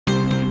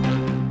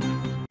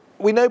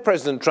We know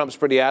President Trump's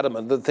pretty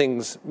adamant that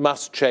things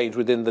must change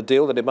within the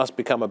deal, that it must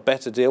become a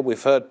better deal.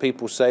 We've heard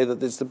people say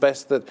that it's the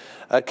best that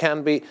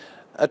can be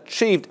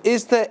achieved.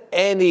 Is there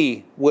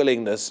any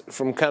willingness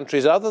from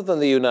countries other than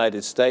the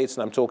United States,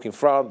 and I'm talking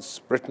France,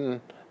 Britain,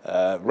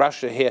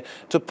 Russia here,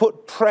 to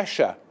put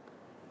pressure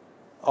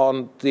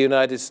on the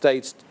United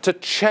States to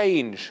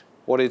change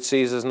what it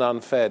sees as an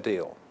unfair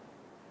deal?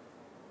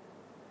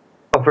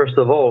 Well, first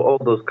of all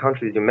those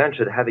countries you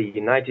mentioned have a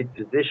united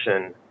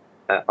position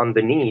on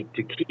the need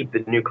to keep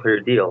the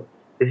nuclear deal.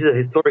 This is a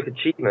historic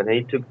achievement, and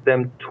it took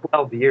them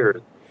 12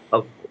 years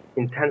of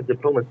intense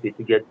diplomacy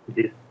to get to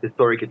this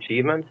historic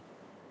achievement.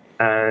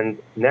 And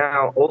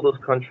now all those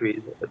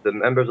countries, the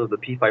members of the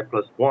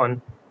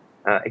P5+1,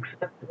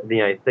 except the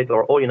United States,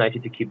 are all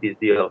united to keep this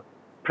deal.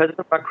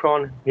 President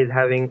Macron is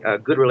having a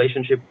good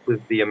relationship with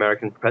the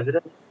American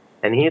president,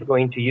 and he is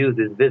going to use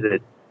this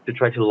visit to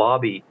try to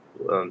lobby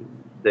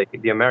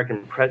the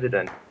American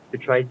president to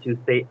try to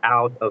stay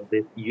out of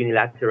this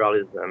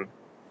unilateralism.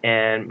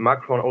 And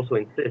Macron also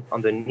insists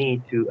on the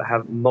need to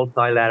have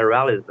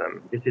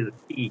multilateralism. This is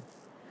key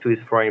to his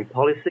foreign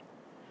policy,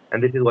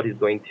 and this is what he's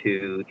going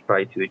to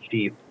try to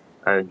achieve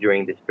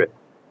during this trip.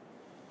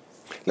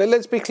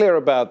 Let's be clear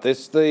about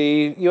this.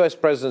 The US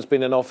president's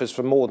been in office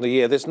for more than a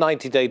year. This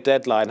 90-day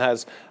deadline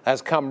has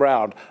come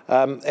round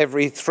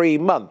every 3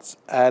 months,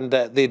 and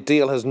the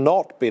deal has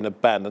not been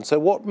abandoned. So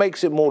what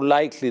makes it more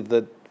likely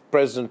that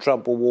President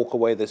Trump will walk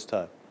away this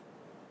time?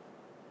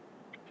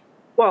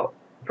 Well,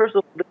 first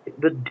of all,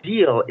 the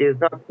deal is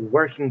not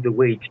working the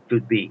way it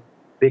should be,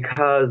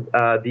 because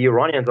the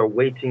Iranians are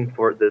waiting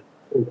for the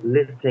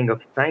listing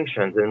of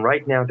sanctions, and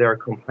right now they are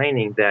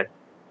complaining that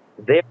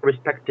they're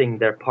respecting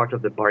their part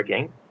of the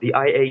bargain. The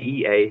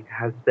IAEA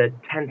has said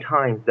 10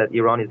 times that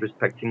Iran is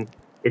respecting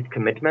its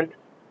commitment,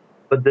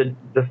 but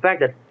the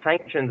fact that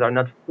sanctions are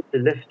not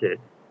fully lifted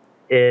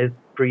is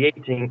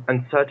creating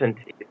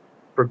uncertainty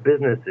for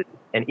businesses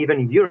and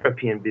even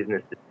European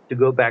businesses to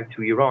go back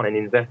to Iran and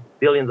invest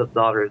billions of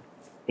dollars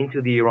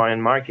into the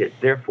Iranian market.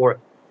 Therefore,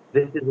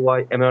 this is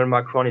why Emmanuel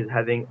Macron is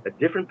having a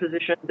different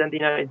position than the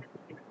United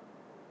States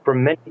for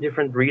many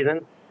different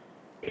reasons: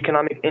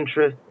 economic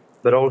interest,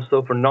 but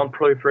also for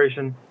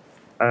non-proliferation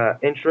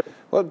interest.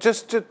 Well,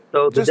 just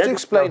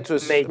explain to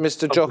us,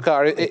 Mr.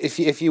 Jokar,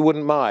 if you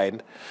wouldn't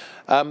mind,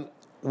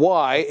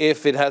 why,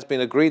 if it has been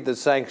agreed that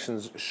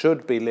sanctions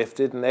should be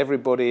lifted, and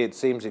everybody, it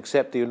seems,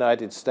 except the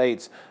United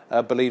States,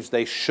 believes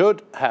they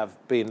should have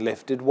been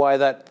lifted, why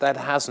that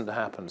hasn't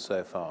happened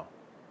so far?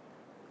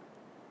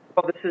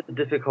 Well, this is the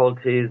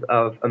difficulties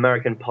of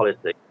American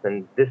politics,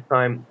 and this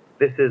time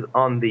this is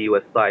on the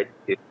U.S. side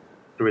to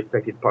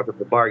respect its part of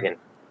the bargain.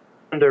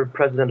 Under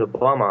President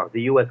Obama,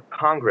 the U.S.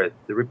 Congress,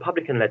 the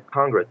Republican-led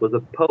Congress, was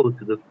opposed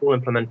to the full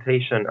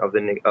implementation of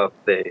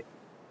the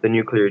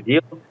nuclear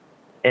deal,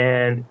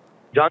 and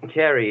John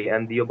Kerry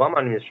and the Obama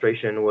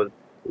administration was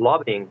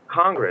lobbying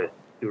Congress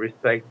to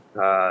respect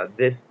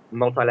this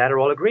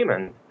multilateral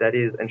agreement that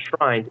is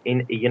enshrined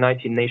in a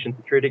United Nations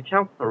Security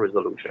Council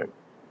resolution.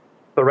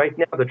 So right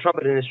now, the Trump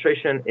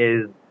administration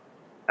is,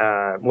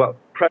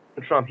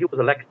 President Trump, he was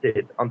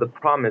elected on the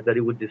promise that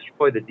he would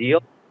destroy the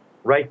deal.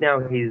 Right now,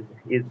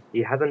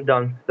 he hasn't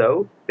done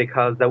so,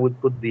 because that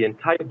would put the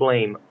entire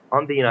blame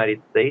on the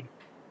United States.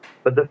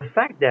 But the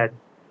fact that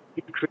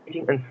he's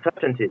creating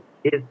uncertainty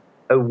is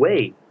a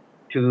way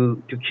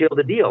to kill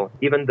the deal,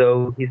 even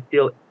though he's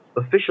still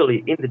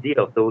officially in the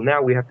deal. So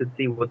now we have to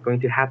see what's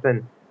going to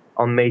happen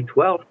on May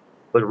 12th.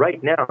 But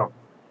right now,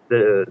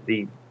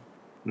 the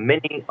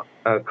many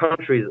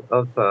countries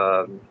of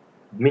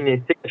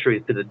many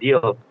signatories to the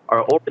deal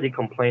are already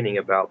complaining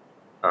about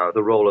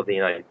the role of the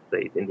United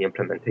States in the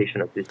implementation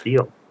of this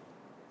deal.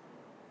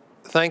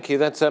 Thank you.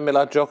 That's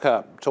Milad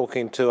Jokar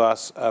talking to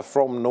us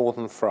from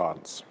northern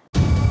France.